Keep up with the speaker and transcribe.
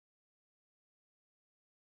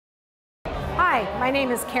Hi, my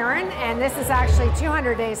name is Karen, and this is actually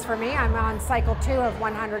 200 days for me. I'm on cycle 2 of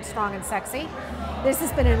 100 Strong and Sexy. This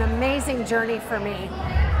has been an amazing journey for me.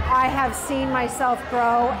 I have seen myself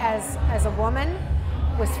grow as a woman,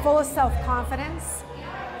 was full of self-confidence,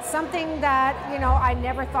 something that, I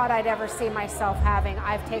never thought I'd ever see myself having.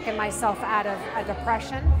 I've taken myself out of a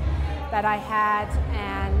depression that I had,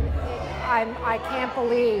 and I can't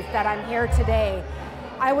believe that I'm here today.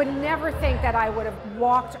 I would never think that I would have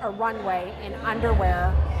walked a runway in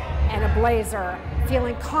underwear and a blazer,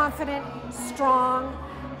 feeling confident, strong,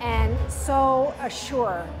 and so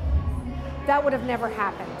assured. That would have never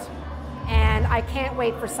happened. And I can't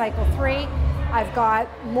wait for cycle 3. I've got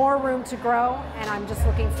more room to grow, and I'm just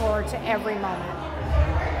looking forward to every moment.